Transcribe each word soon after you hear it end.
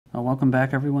Welcome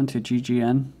back, everyone, to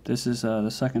GGN. This is the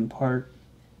second part.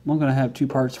 I'm going to have two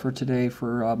parts for today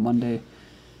for Monday,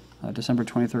 December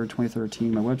 23rd,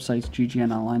 2013. My website's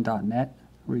ggnonline.net,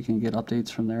 where you can get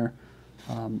updates from there.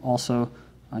 Also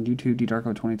on YouTube,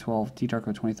 DDarko2012,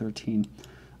 DDarko2013.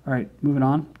 All right, moving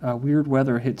on. Weird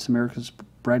weather hits America's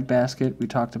breadbasket. We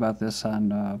talked about this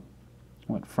on,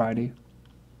 Friday?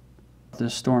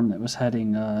 This storm that was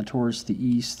heading towards the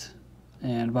east,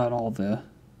 and about all the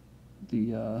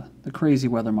crazy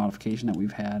weather modification that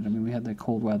we've had. I mean, we had the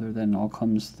cold weather, then all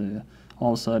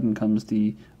of a sudden comes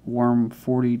the warm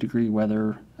 40-degree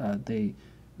weather. They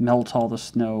melt all the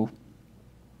snow,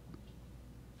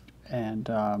 and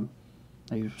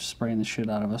they spraying the shit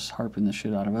out of us, harping the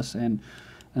shit out of us, and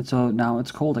so now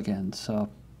it's cold again. So,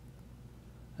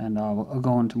 and I'll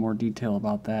go into more detail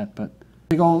about that, but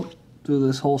we go through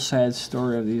this whole sad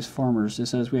story of these farmers. It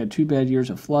says we had 2 bad years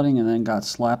of flooding and then got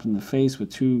slapped in the face with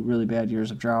 2 really bad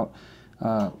years of drought.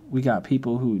 We got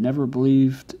people who never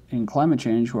believed in climate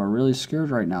change who are really scared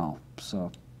right now.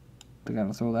 So we got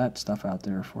to throw that stuff out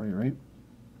there for you, right? It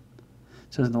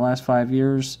says in the last 5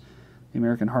 years, the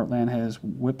American heartland has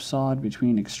whipsawed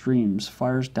between extremes.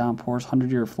 Fires, downpours,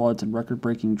 100-year floods, and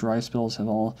record-breaking dry spells have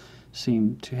all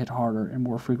seemed to hit harder and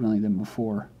more frequently than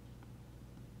before.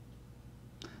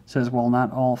 Says, while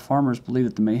not all farmers believe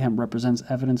that the mayhem represents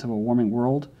evidence of a warming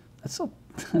world, that's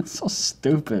so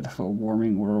stupid, of a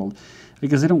warming world,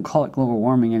 because they don't call it global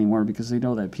warming anymore because they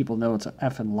know that people know it's an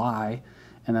effing lie,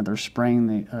 and that they're spraying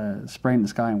the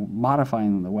sky and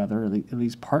modifying the weather, at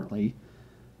least partly,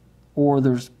 or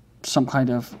there's some kind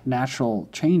of natural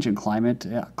change in climate.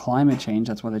 Climate change,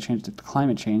 that's why they changed it to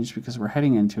climate change, because we're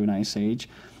heading into an ice age,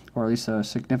 or at least a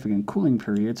significant cooling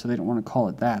period, so they don't want to call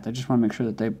it that. They just want to make sure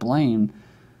that they blame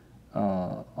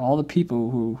all the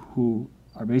people who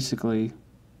are basically,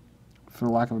 for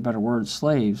lack of a better word,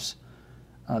 slaves.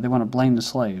 They want to blame the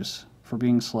slaves for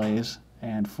being slaves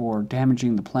and for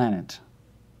damaging the planet,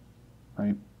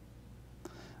 right?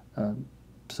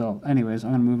 So anyways,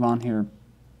 I'm going to move on here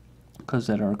because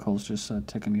that article's just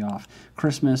ticking me off.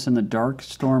 Christmas in the dark.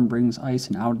 Storm brings ice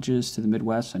and outages to the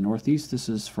Midwest and Northeast. This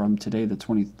is from today, the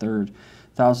 23rd.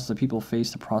 Thousands of people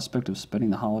face the prospect of spending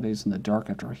the holidays in the dark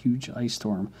after a huge ice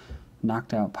storm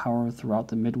knocked out power throughout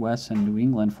the Midwest and New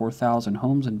England. 4,000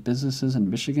 homes and businesses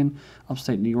in Michigan,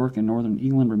 upstate New York, and northern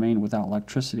England remain without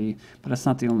electricity. But that's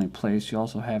not the only place. You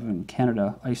also have in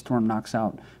Canada, ice storm knocks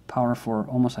out power for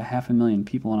almost 500,000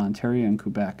 people in Ontario and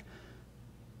Quebec.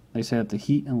 They say that the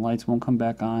heat and lights won't come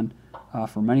back on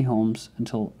for many homes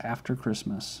until after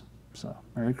Christmas. So,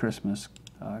 Merry Christmas,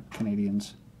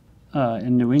 Canadians.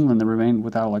 In New England, they remained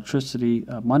without electricity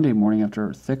Monday morning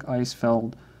after thick ice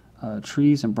felled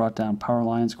trees and brought down power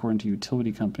lines, according to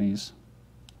utility companies.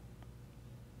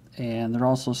 And they're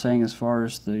also saying, as far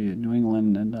as the New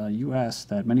England and U.S.,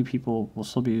 that many people will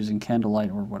still be using candlelight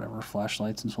or whatever,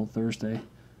 flashlights, until Thursday.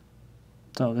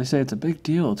 So they say it's a big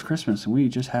deal. It's Christmas, and we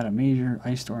just had a major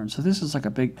ice storm. So this is like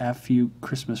a big F-U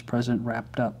Christmas present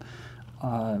wrapped up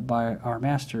by our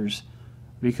masters,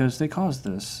 because they caused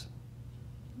this.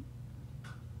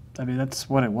 I mean, that's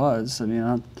what it was. I mean, I'm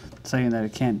not saying that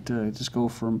it can't just go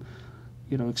from,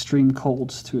 extreme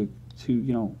colds to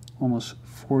almost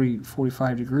 40,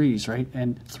 45 degrees, right?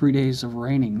 And 3 days of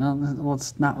raining. No, well,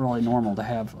 it's not really normal to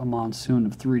have a monsoon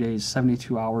of 3 days,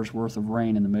 72 hours worth of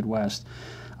rain in the Midwest.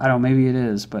 I don't know, maybe it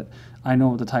is, but I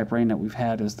know the type of rain that we've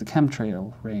had is the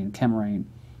chemtrail rain, chem rain,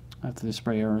 after they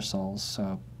spray aerosols.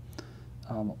 So,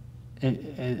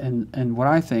 and what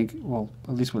I think, well,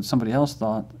 at least what somebody else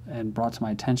thought and brought to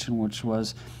my attention, which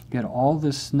was you had all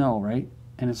this snow, right?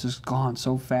 And it's just gone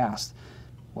so fast.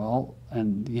 Well,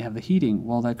 and you have the heating.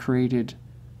 Well, that created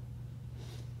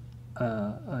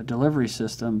a delivery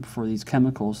system for these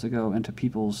chemicals to go into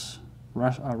people's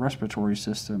respiratory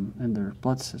system and their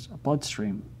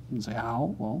bloodstream. And say,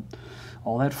 how? Well,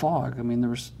 all that fog. I mean,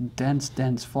 there was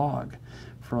dense fog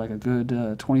for like a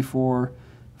good 24,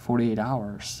 48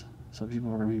 hours. So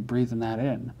people are going to be breathing that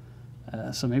in.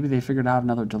 So maybe they figured out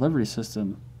another delivery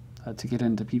system to get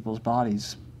into people's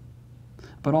bodies.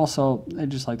 But also, they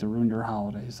just like to ruin your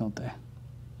holidays, don't they?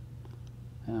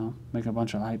 Make a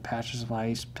bunch of patches of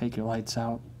ice, take your lights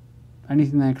out.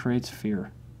 Anything that creates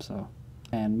fear. So,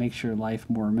 and makes your life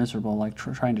more miserable, like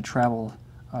trying to travel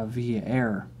via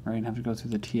air, right, and have to go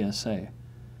through the TSA.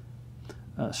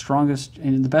 Strongest,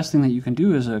 and the best thing that you can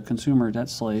do as a consumer debt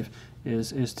slave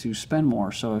is to spend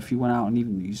more. So if you went out and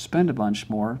even you spend a bunch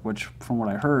more, which from what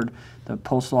I heard, the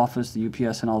postal office, the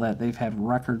UPS, and all that, they've had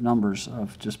record numbers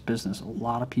of just business. A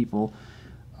lot of people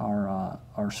are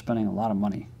spending a lot of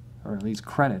money, or at least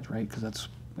credit, right? Because it's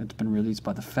been released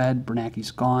by the Fed.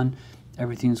 Bernanke's gone.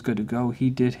 everything's good to go.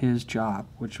 He did his job,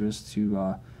 which was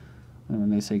to, when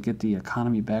they say get the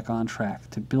economy back on track,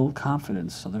 to build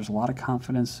confidence. So there's a lot of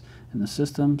confidence in the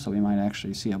system, so we might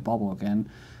actually see a bubble again,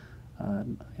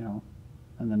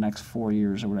 in the next 4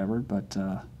 years or whatever. But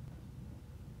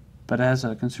as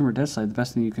a consumer debt side, the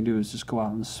best thing you can do is just go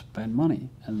out and spend money,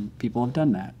 and people have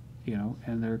done that,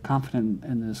 and they're confident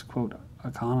in this, quote,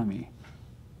 economy.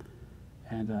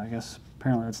 And I guess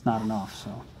apparently that's not enough,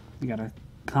 so you got to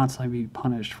constantly be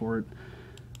punished for it.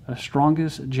 The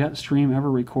strongest jet stream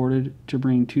ever recorded to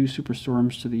bring 2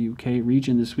 superstorms to the UK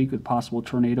region this week with possible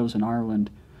tornadoes in Ireland.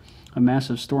 A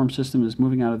massive storm system is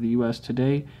moving out of the U.S.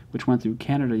 today, which went through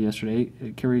Canada yesterday.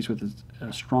 It carries with it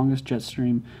the strongest jet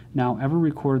stream now ever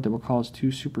recorded that will cause 2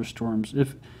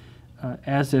 superstorms.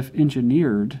 As if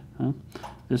engineered,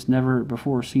 this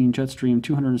never-before-seen jet stream,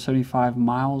 275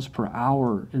 miles per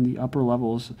hour in the upper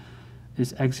levels,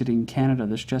 is exiting Canada.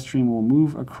 This jet stream will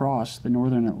move across the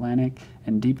northern Atlantic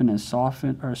and deepen a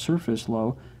surface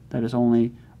low that is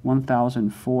only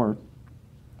 1,004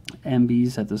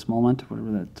 MBs at this moment,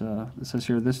 whatever that it says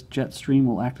here. This jet stream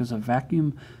will act as a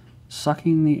vacuum,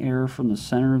 sucking the air from the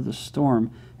center of the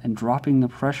storm and dropping the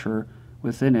pressure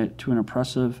within it to an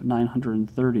impressive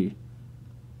 930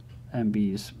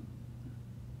 MBs.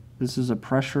 This is a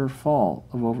pressure fall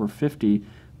of over 50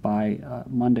 by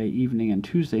Monday evening and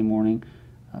Tuesday morning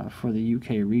for the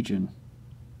UK region.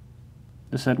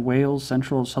 It said Wales,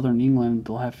 central, southern England,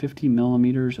 they'll have 50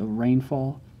 millimeters of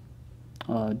rainfall.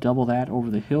 Double that over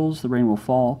the hills. The rain will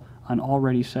fall on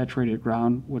already saturated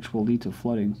ground, which will lead to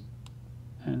flooding.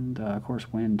 And, of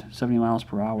course, wind, 70 miles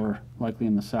per hour, likely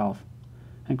in the south.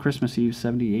 And Christmas Eve,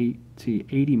 78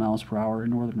 to 80 miles per hour in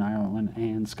Northern Ireland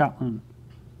and Scotland.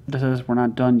 It says we're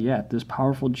not done yet. This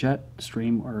powerful jet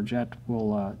stream, or jet,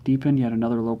 will deepen yet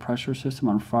another low-pressure system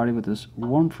on Friday with this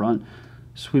warm front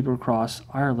sweep across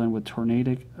Ireland with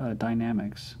tornadic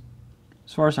dynamics.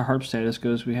 As far as the Haarp status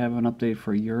goes, we have an update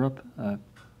for Europe.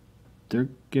 They're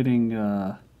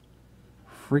getting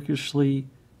freakishly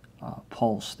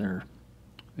pulse there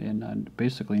in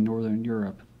basically Northern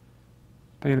Europe.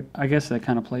 But I guess that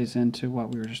kind of plays into what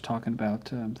we were just talking about,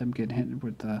 them getting hit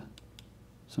with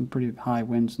some pretty high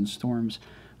winds and storms.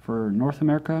 For North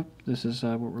America, this is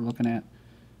what we're looking at.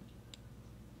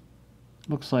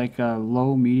 Looks like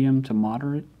low, medium to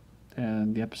moderate.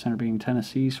 And the epicenter being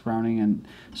Tennessee, surrounding in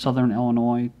southern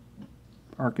Illinois,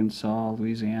 Arkansas,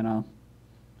 Louisiana.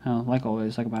 Like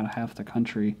always, like about half the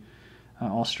country.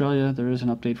 Australia, there is an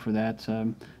update for that.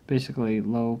 Basically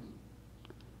low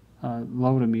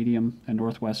to medium in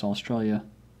northwest Australia.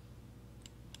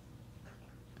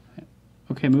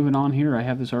 Okay, moving on here, I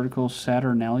have this article,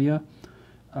 Saturnalia.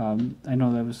 I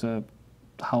know that was a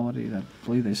holiday that I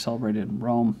believe they celebrated in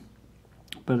Rome.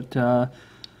 But it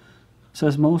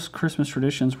says most Christmas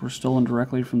traditions were stolen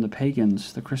directly from the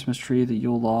pagans. The Christmas tree, the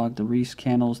Yule log, the wreaths,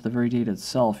 candles, the very date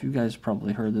itself. You guys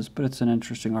probably heard this, but it's an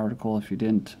interesting article if you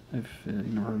didn't, if you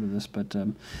never heard of this. But it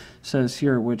says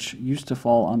here, which used to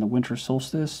fall on the winter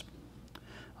solstice,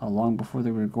 long before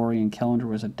the Gregorian calendar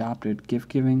was adopted.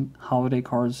 Gift-giving, holiday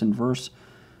cards in verse,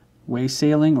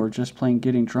 waysailing, or just plain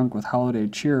getting drunk with holiday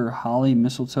cheer, holly,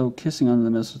 mistletoe, kissing under the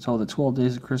mistletoe, the 12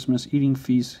 days of Christmas, eating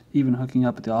feasts, even hooking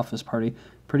up at the office party.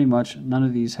 Pretty much none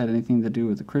of these had anything to do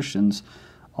with the Christians.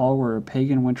 All were a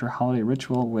pagan winter holiday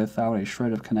ritual without a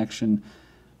shred of connection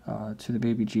to the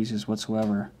baby Jesus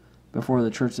whatsoever. Before the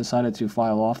church decided to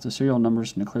file off the serial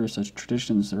numbers and declare such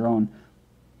traditions their own.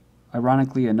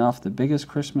 Ironically enough, the biggest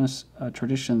Christmas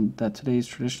tradition that today's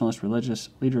traditionalist religious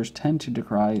leaders tend to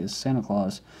decry is Santa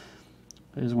Claus.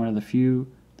 It is one of the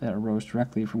few that arose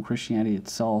directly from Christianity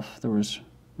itself. There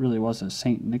really was a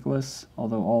Saint Nicholas,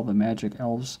 although all the magic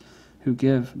elves who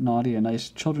give naughty and nice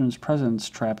children's presents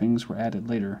trappings were added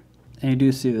later. And you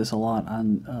do see this a lot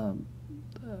on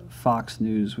Fox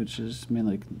News, which is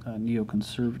mainly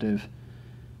neoconservative.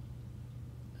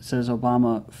 It says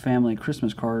Obama family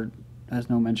Christmas card has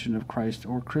no mention of Christ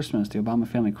or Christmas. The Obama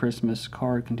family Christmas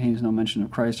card contains no mention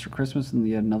of Christ or Christmas, and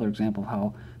yet another example of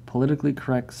how politically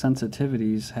correct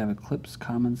sensitivities have eclipsed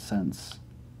common sense.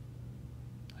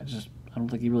 I don't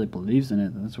think he really believes in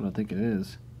it. That's what I think it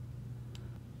is.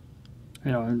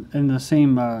 You know, in the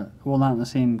same, well, not in the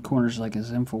same corners like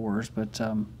as InfoWars, but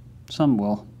some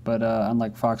will. But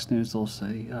unlike Fox News, they'll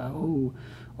say, oh,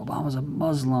 Obama's a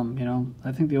Muslim, you know.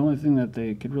 I think the only thing that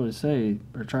they could really say,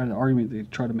 or try to argument they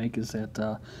try to make, is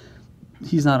that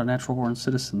he's not a natural-born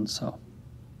citizen, so.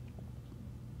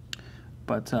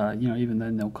 But, you know, even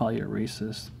then they'll call you a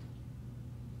racist.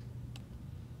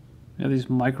 You know, these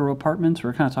micro-apartments,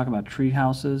 we're kind of talking about tree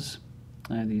houses,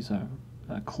 and these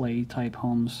clay-type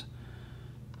homes.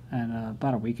 And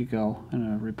about a week ago, in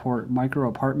a report, micro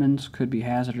apartments could be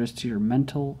hazardous to your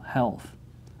mental health.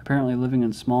 Apparently, living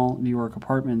in small New York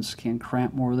apartments can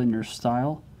cramp more than your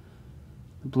style.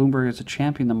 Bloomberg is a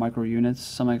champion of the micro units.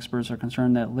 Some experts are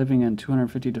concerned that living in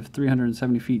 250 to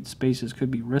 370 feet spaces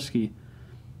could be risky.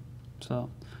 So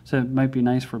it might be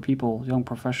nice for people, young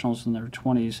professionals in their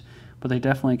 20s, but they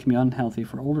definitely can be unhealthy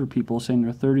for older people, say in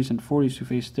their 30s and 40s, who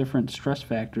face different stress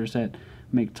factors that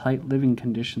make tight living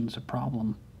conditions a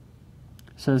problem.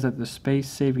 Says that the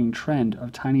space-saving trend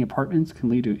of tiny apartments can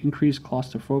lead to increased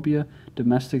claustrophobia,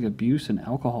 domestic abuse, and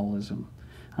alcoholism.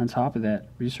 On top of that,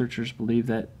 researchers believe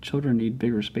that children need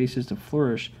bigger spaces to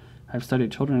flourish. I've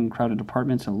studied children in crowded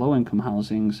apartments and low-income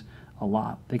housings a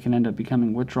lot. They can end up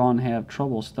becoming withdrawn and have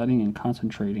trouble studying and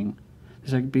concentrating.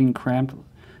 It's like being cramped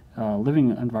living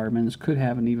environments could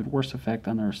have an even worse effect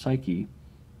on their psyche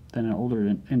than an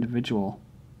older individual.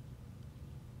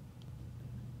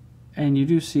 And you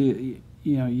do see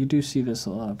this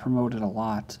promoted a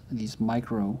lot, these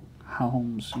micro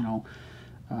homes.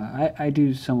 I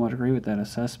do somewhat agree with that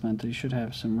assessment. You should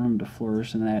have some room to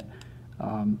flourish in that.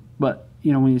 But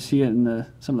when you see it in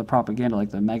some of the propaganda,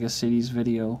 like the mega cities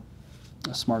video,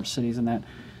 the smart cities and that,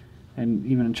 and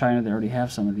even in China they already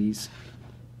have some of these,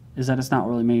 is that it's not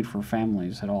really made for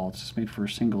families at all. It's just made for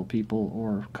single people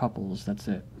or couples. That's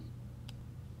it.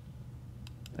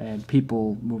 And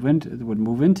people would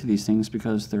move into these things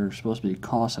because they're supposed to be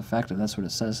cost effective. That's what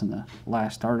it says in the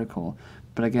last article.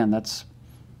 But again, that's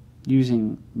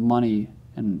using money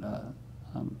and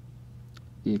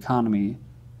the economy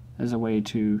as a way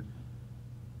to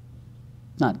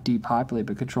not depopulate,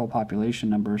 but control population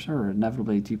numbers, or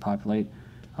inevitably depopulate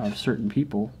certain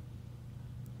people.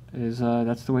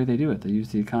 That's the way they do it. They use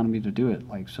the economy to do it.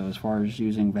 So as far as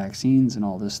using vaccines and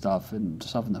all this stuff and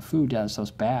stuff in the food, yeah, stuff's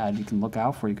bad. You can look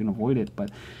out for it, you can avoid it.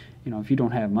 But if you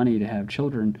don't have money to have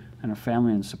children and a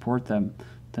family and support them,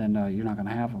 then you're not going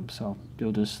to have them. So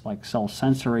you'll just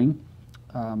self-censoring.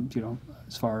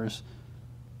 As far as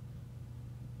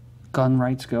gun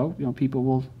rights go, people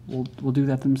will do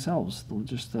that themselves. They'll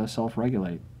just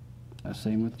self-regulate.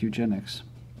 Same with eugenics.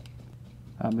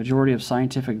 A majority of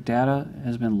scientific data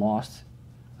has been lost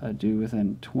due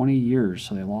within 20 years.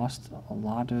 So they lost a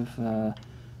lot of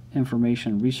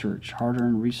information, research,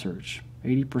 hard-earned research.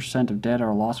 80% of data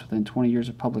are lost within 20 years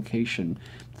of publication.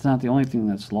 It's not the only thing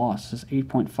that's lost. It's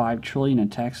 $8.5 trillion in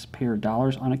taxpayer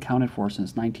dollars unaccounted for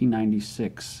since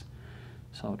 1996.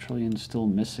 So a trillion still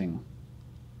missing.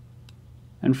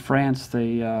 In France,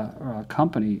 a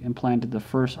company implanted the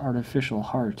first artificial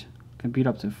heart. Can beat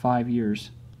up to 5 years.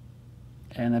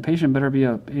 And the patient better be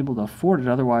able to afford it,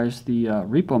 otherwise the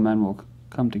repo men will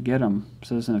come to get him. It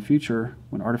says in the future,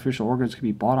 when artificial organs can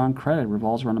be bought on credit,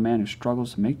 revolves around a man who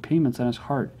struggles to make payments on his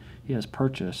heart he has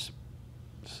purchased.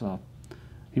 So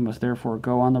he must therefore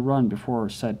go on the run before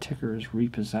said ticker is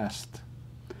repossessed.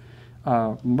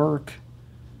 Merck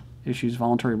issues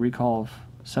voluntary recall of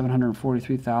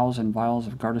 743,000 vials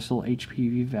of Gardasil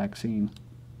HPV vaccine.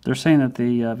 They're saying that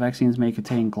the vaccines may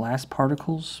contain glass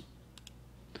particles.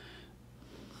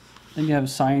 Then you have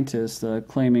scientists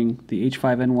claiming the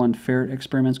H5N1 ferret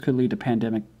experiments could lead to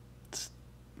pandemic. It's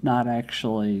not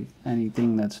actually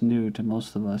anything that's new to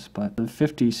most of us, but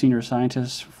 50 senior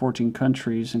scientists from 14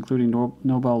 countries, including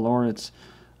Nobel laureates,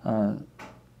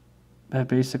 have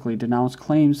basically denounced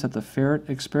claims that the ferret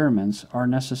experiments are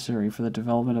necessary for the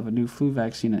development of a new flu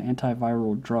vaccine and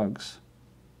antiviral drugs.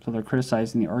 So they're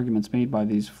criticizing the arguments made by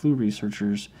these flu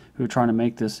researchers who are trying to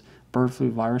make this bird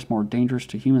flu virus more dangerous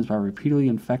to humans by repeatedly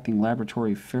infecting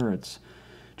laboratory ferrets.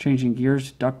 Changing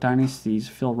gears, Duck Dynasty's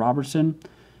Phil Robertson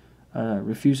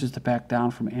refuses to back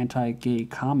down from anti-gay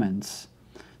comments.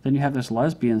 Then you have this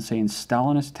lesbian saying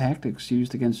Stalinist tactics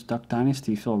used against Duck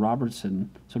Dynasty, Phil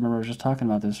Robertson. So remember I was just talking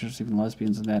about this, there's even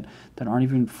lesbians in that aren't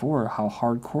even for how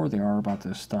hardcore they are about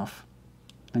this stuff.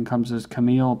 Then comes this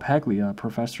Camille Paglia,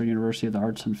 professor at University of the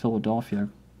Arts in Philadelphia.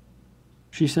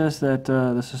 She says that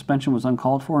the suspension was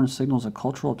uncalled for and signals a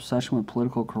cultural obsession with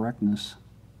political correctness.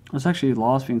 There's actually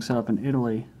laws being set up in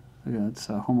Italy against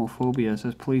homophobia. It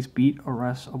says police beat,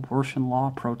 arrest abortion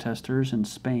law protesters in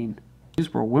Spain.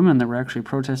 These were women that were actually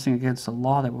protesting against a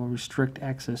law that will restrict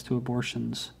access to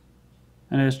abortions.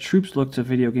 And as troops look to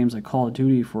video games like Call of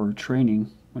Duty for training,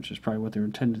 which is probably what they're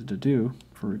intended to do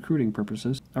for recruiting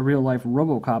purposes, a real-life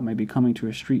RoboCop may be coming to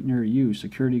a street near you.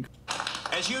 Security.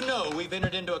 As you know, we've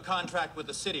entered into a contract with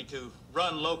the city to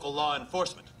run local law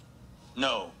enforcement.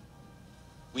 No,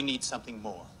 we need something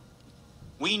more.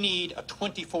 We need a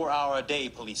 24-hour-a-day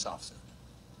police officer.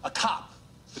 A cop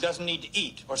who doesn't need to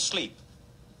eat or sleep.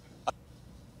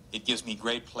 It gives me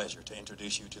great pleasure to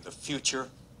introduce you to the future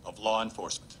of law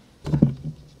enforcement.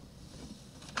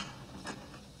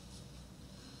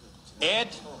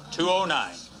 Ed,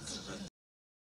 209.